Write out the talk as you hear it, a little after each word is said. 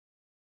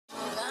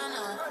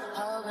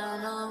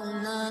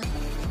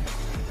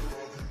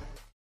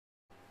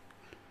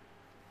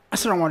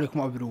Assalamu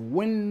alaikum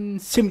everyone.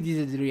 Samir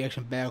did the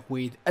reaction back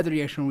with other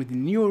reaction with a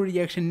new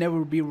reaction.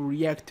 Never be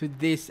react to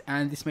this,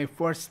 and this is my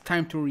first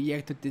time to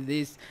react to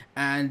this.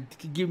 And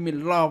give me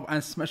love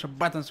and smash a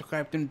button,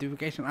 subscribe to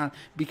notification, and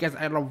because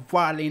I love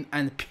violin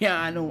and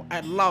piano.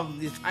 I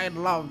love this. I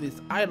love this.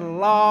 I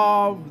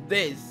love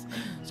this.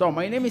 So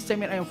my name is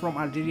Samir. I am from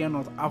Algeria,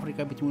 North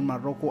Africa, between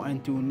Morocco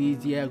and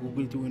Tunisia.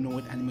 Google to know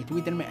it, and my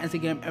Twitter, my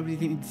Instagram,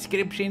 everything in the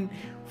description.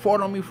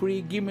 Follow me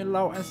free, give me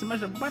love, and smash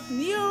the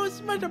button.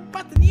 Smash the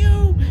button.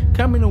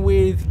 Coming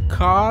with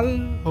Carl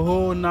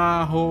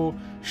Ho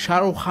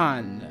Shah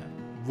Khan,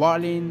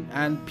 violin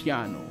and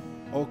piano.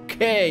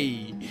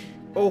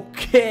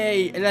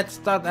 Okay, let's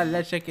start and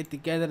let's check it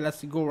together.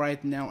 Let's go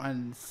right now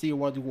and see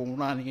what's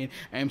going on here.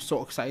 I am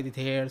so excited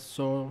here,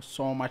 so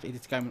much it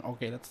is coming.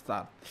 Okay, let's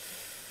start.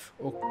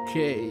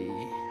 Okay.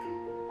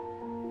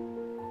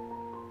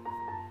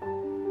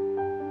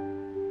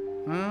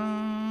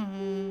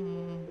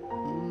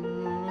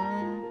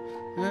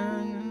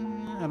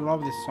 I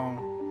love this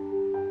song.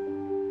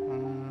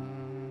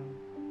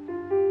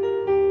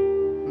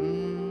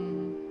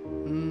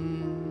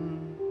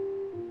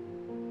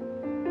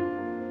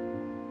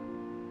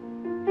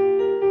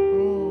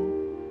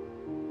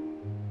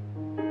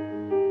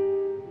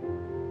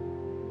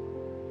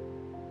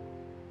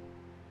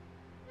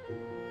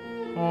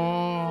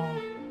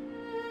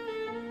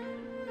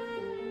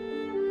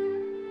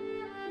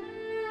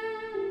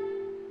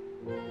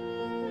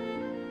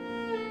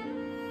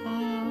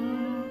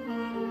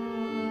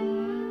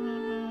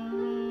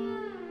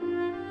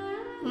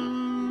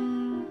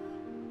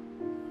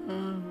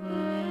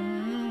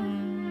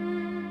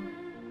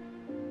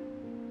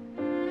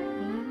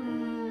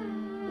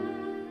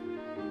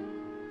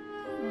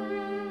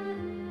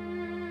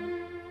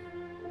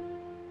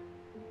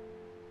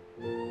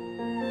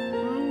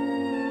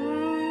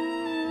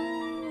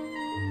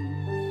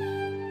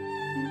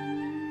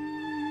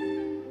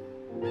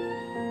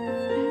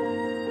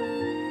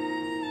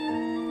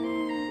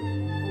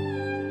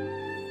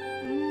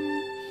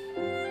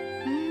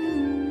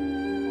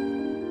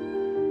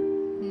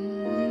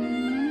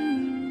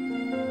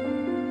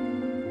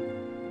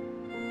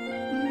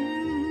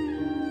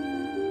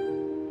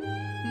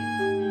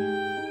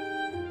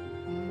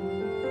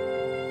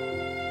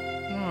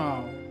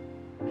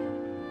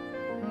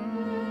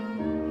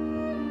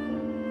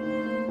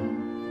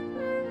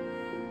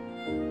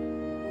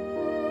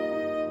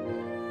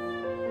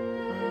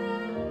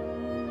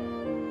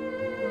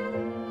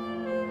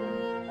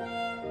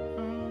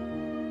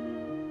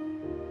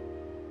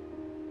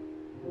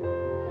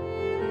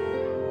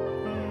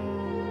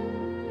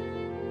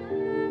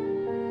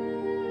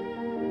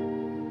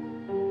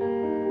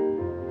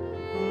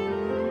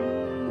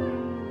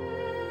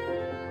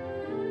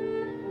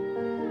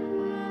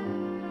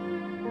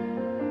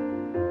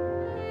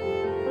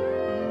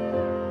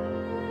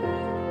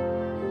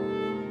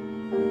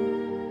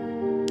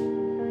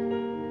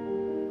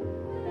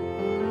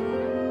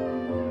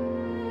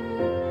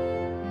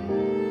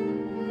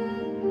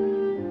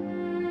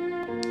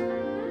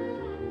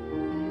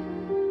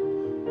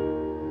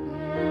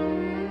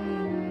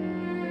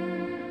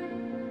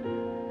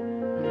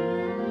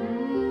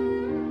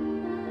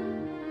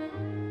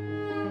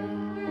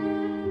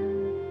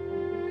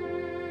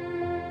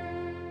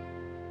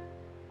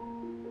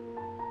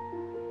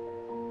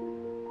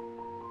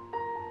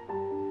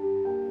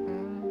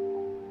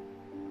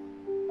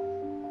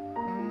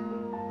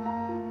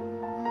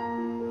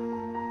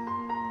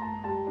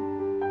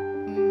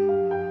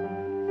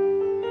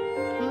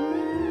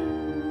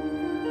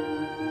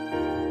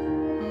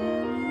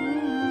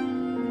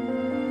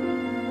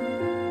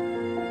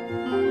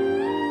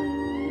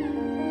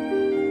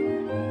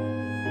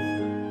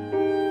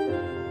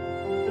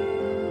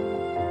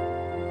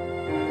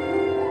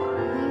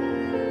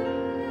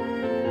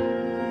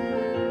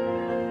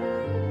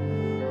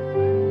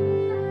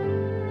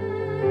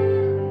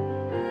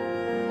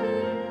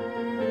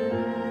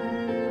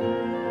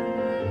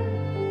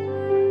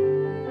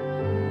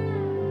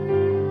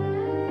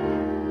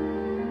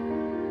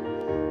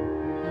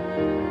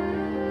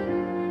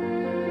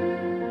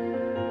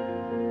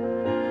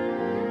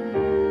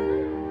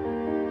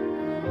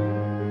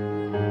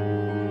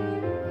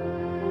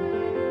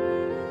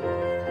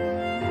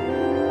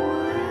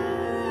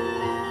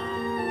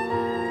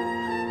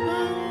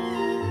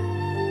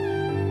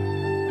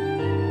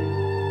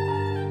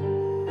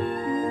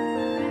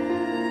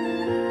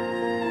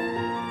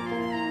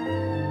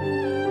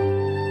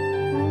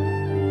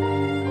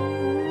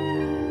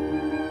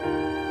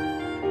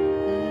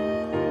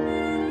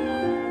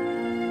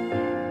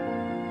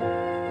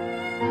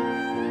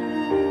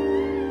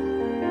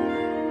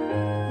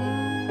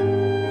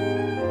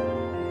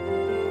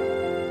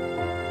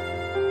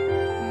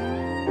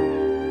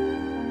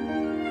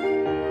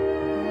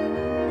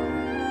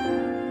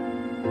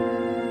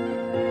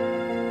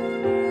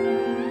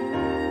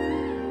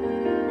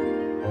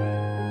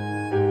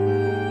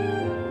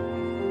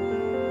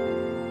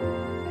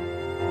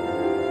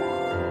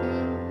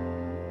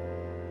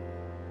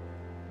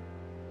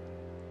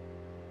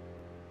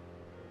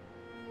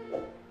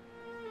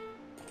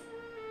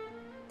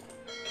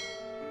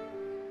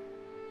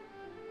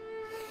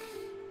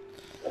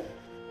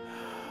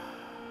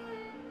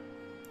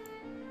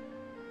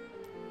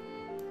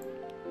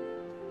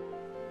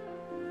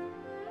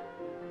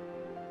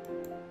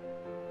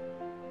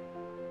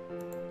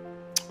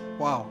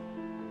 Wow,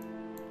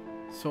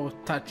 so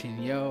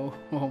touching, yo.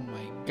 Oh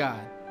my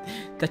god,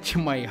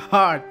 touching my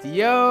heart,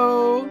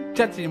 yo.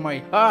 Touching my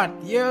heart,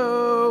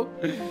 yo.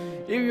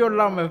 If you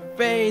love my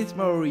face,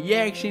 my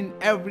reaction,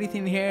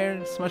 everything here,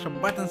 smash a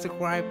button,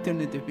 subscribe, turn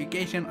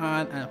notification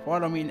on, and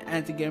follow me on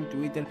Instagram,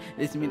 Twitter.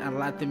 This means a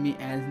lot to me,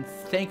 and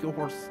thank you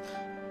for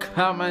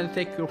comment,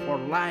 thank you for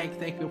like,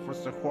 thank you for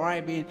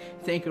subscribing,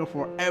 thank you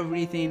for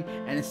everything,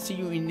 and see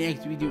you in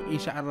next video,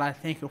 inshallah.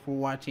 Thank you for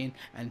watching,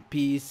 and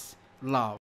peace, love.